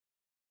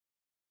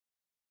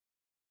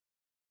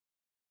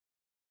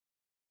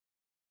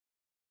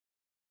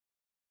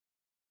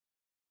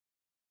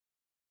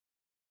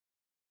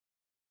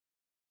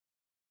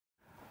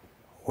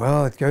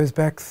Well, it goes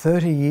back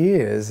 30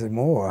 years or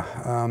more.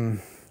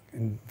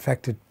 In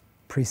fact, it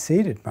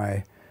preceded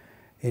my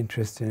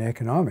interest in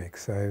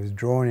economics. I was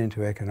drawn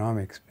into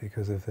economics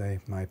because of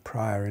my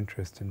prior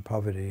interest in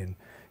poverty and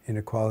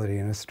inequality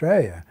in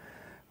Australia,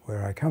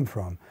 where I come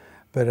from.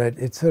 But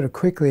it sort of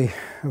quickly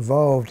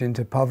evolved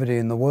into poverty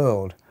in the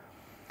world.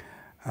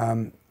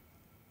 I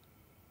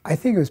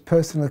think it was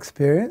personal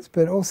experience,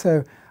 but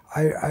also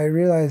I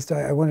realized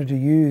I wanted to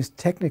use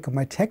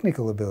my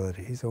technical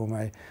abilities or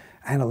my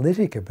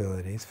analytic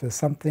abilities for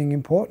something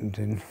important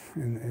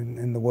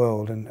in the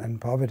world, and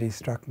poverty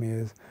struck me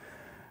as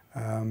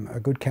a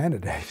good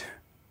candidate.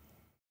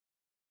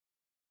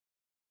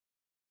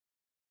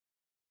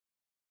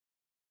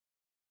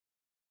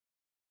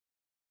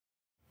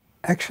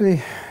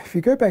 Actually, if you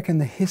go back in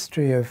the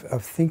history of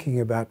thinking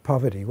about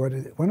poverty,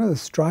 one of the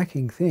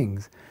striking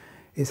things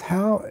is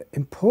how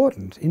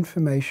important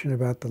information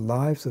about the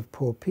lives of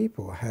poor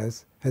people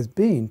has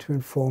been to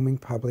informing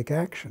public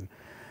action.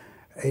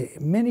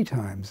 Many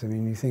times, I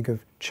mean, you think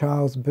of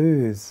Charles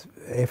Booth's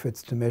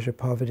efforts to measure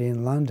poverty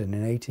in London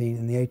in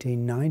the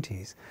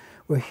 1890s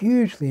were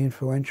hugely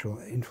influential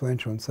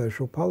in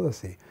social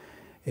policy.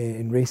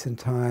 In recent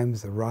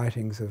times, the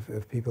writings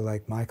of people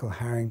like Michael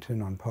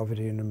Harrington on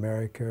poverty in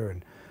America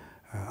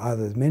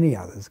and many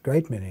others,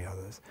 great many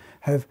others,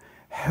 have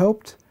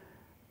helped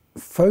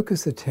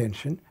focus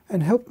attention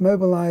and helped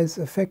mobilize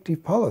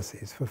effective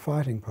policies for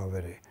fighting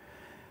poverty.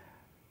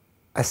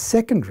 A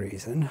second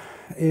reason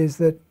is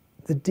that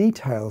the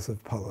details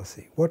of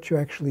policy, what you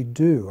actually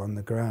do on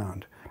the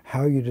ground,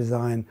 how you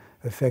design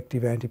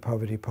effective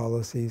anti-poverty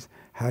policies,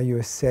 how you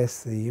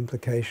assess the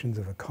implications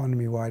of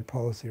economy-wide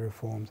policy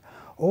reforms,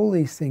 all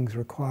these things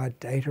require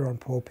data on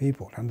poor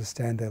people to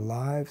understand their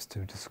lives, to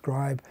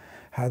describe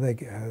how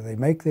they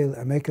make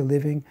a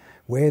living,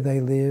 where they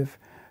live,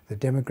 the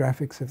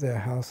demographics of their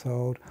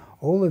household.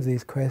 All of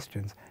these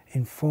questions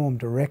inform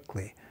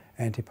directly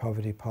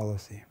anti-poverty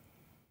policy.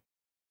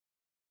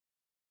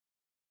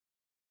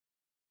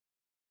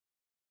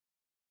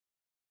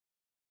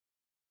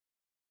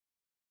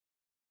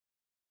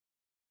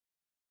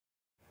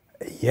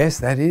 Yes,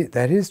 that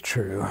is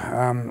true.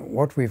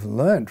 What we've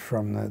learned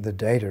from the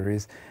data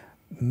is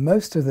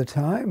most of the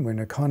time when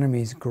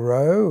economies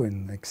grow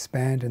and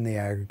expand in the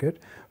aggregate,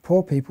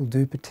 poor people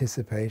do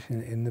participate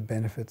in the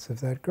benefits of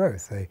that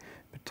growth. They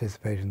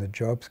participate in the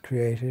jobs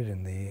created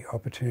and the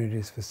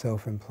opportunities for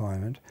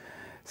self-employment.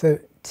 So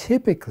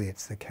typically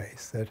it's the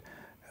case that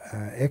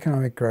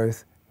economic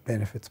growth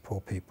benefits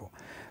poor people.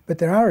 But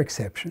there are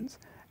exceptions,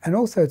 and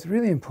also it's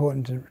really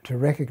important to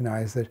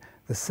recognize that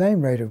the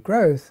same rate of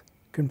growth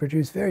can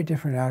produce very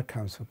different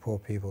outcomes for poor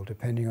people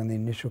depending on the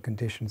initial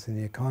conditions in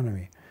the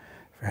economy,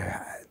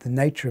 the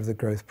nature of the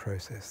growth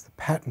process, the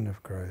pattern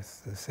of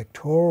growth, the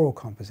sectoral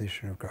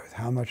composition of growth,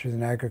 how much is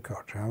in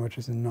agriculture, how much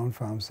is in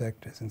non-farm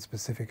sectors, in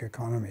specific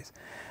economies,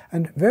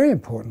 and very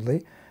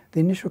importantly, the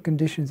initial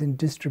conditions in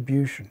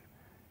distribution,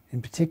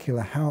 in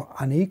particular how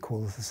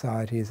unequal the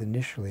society is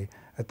initially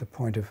at the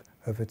point of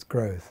its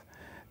growth.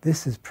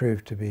 This has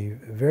proved to be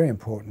very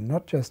important,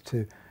 not just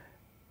to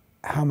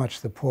how much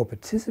the poor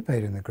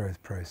participate in the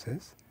growth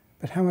process,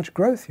 but how much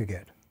growth you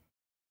get.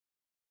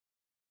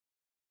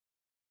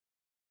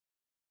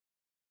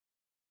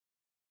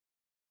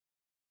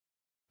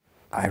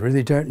 I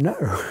really don't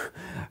know.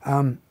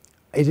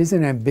 It is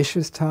an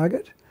ambitious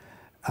target.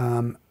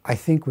 I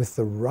think with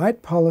the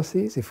right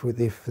policies, if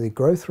the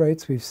growth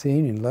rates we've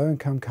seen in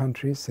low-income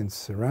countries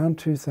since around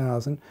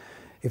 2000,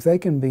 if they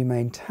can be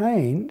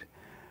maintained,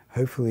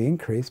 hopefully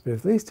increase, but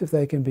at least if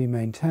they can be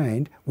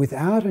maintained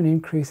without an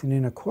increase in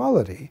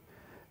inequality,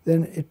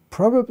 then it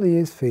probably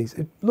is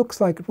feasible. It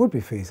looks like it would be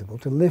feasible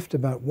to lift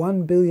about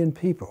 1 billion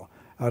people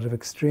out of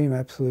extreme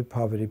absolute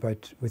poverty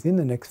within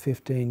the next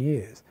 15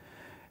 years.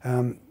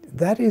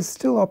 That is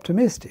still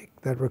optimistic.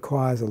 That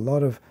requires a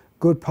lot of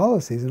good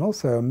policies and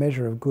also a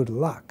measure of good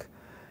luck.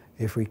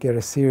 If we get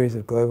a series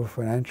of global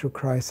financial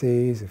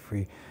crises, if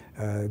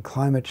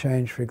climate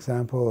change, for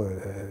example,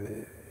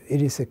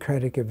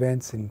 idiosyncratic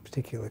events in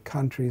particular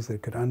countries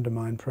that could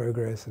undermine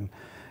progress, and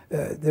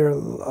there are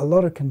a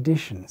lot of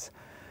conditions.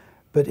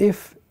 But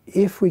if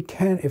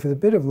with a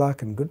bit of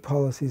luck and good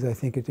policies, I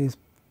think it is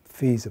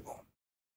feasible.